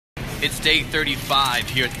It's day 35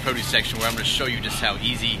 here at the produce section, where I'm going to show you just how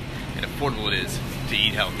easy and affordable it is to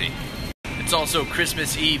eat healthy. It's also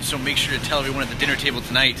Christmas Eve, so make sure to tell everyone at the dinner table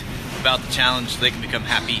tonight about the challenge so they can become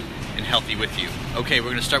happy and healthy with you. Okay, we're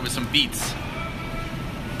going to start with some beets.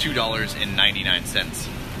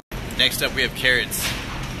 $2.99. Next up we have carrots.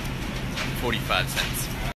 45 cents.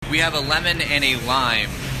 We have a lemon and a lime.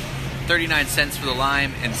 39 cents for the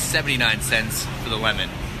lime and 79 cents for the lemon.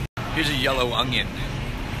 Here's a yellow onion.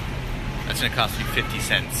 That's going to cost you 50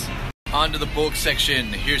 cents. On to the bulk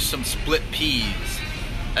section. Here's some split peas.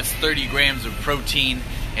 That's 30 grams of protein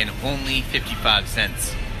and only 55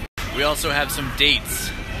 cents. We also have some dates,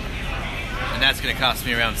 and that's going to cost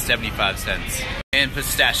me around 75 cents. And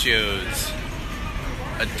pistachios,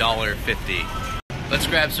 $1.50. Let's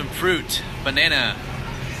grab some fruit. Banana,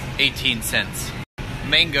 18 cents.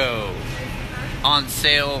 Mango, on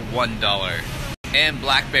sale, $1. And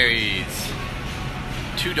blackberries,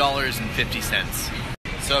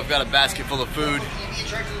 $2.50. So I've got a basket full of food.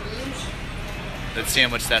 Let's see how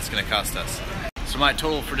much that's going to cost us. So my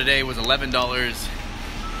total for today was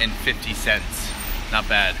 $11.50. Not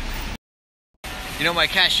bad. You know, my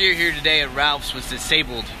cashier here today at Ralph's was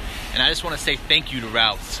disabled, and I just want to say thank you to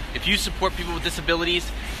Ralph's. If you support people with disabilities,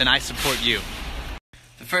 then I support you.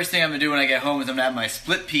 The first thing I'm going to do when I get home is I'm going to add my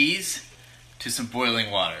split peas to some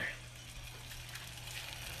boiling water.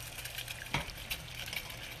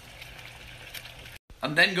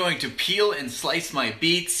 I'm then going to peel and slice my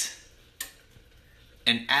beets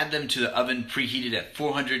and add them to the oven preheated at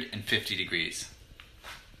 450 degrees.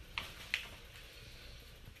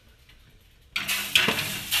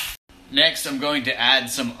 Next, I'm going to add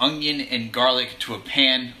some onion and garlic to a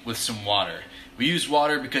pan with some water. We use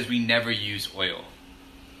water because we never use oil.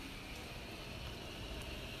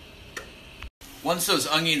 Once those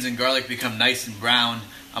onions and garlic become nice and brown,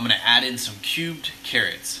 I'm going to add in some cubed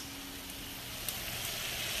carrots.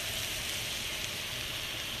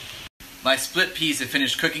 My split peas have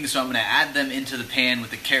finished cooking, so I'm going to add them into the pan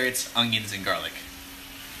with the carrots, onions, and garlic.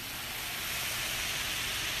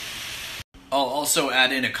 I'll also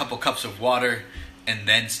add in a couple cups of water and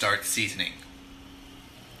then start seasoning.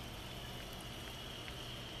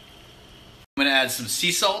 I'm going to add some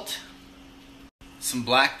sea salt, some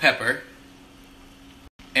black pepper,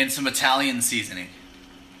 and some Italian seasoning.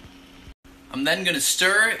 I'm then going to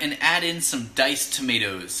stir and add in some diced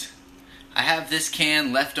tomatoes. I have this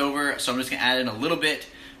can left over, so I'm just going to add in a little bit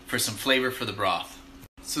for some flavor for the broth.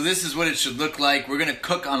 So this is what it should look like. We're going to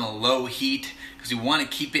cook on a low heat because we want to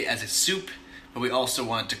keep it as a soup, but we also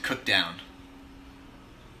want it to cook down.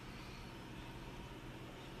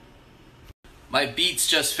 My beets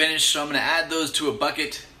just finished, so I'm going to add those to a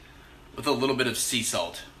bucket with a little bit of sea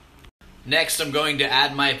salt. Next, I'm going to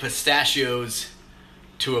add my pistachios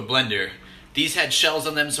to a blender. These had shells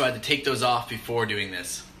on them, so I had to take those off before doing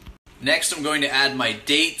this. Next, I'm going to add my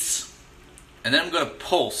dates, and then I'm going to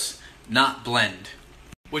pulse, not blend.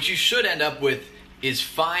 What you should end up with is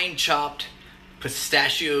fine chopped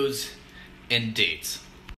pistachios and dates.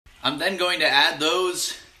 I'm then going to add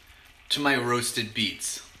those to my roasted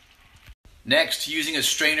beets. Next, using a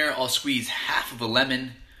strainer, I'll squeeze half of a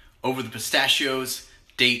lemon over the pistachios,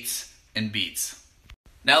 dates, and beets.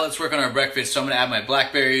 Now let's work on our breakfast. So I'm going to add my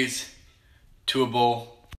blackberries to a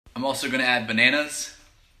bowl. I'm also going to add bananas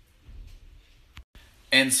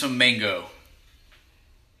and some mango.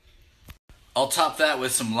 I'll top that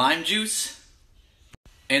with some lime juice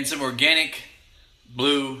and some organic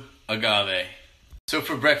blue agave. So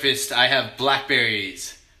for breakfast, I have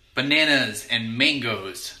blackberries, bananas, and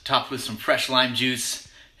mangoes topped with some fresh lime juice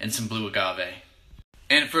and some blue agave.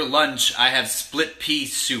 And for lunch, I have split pea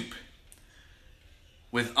soup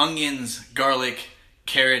with onions, garlic,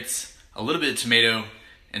 carrots, a little bit of tomato,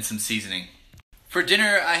 and some seasoning. For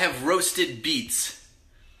dinner, I have roasted beets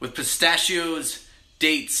with pistachios,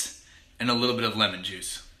 dates, and a little bit of lemon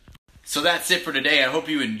juice. So that's it for today. I hope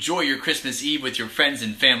you enjoy your Christmas Eve with your friends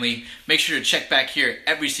and family. Make sure to check back here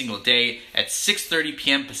every single day at 6:30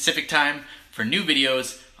 p.m. Pacific time for new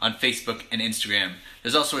videos on Facebook and Instagram.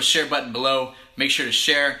 There's also a share button below. Make sure to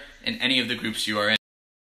share in any of the groups you are in.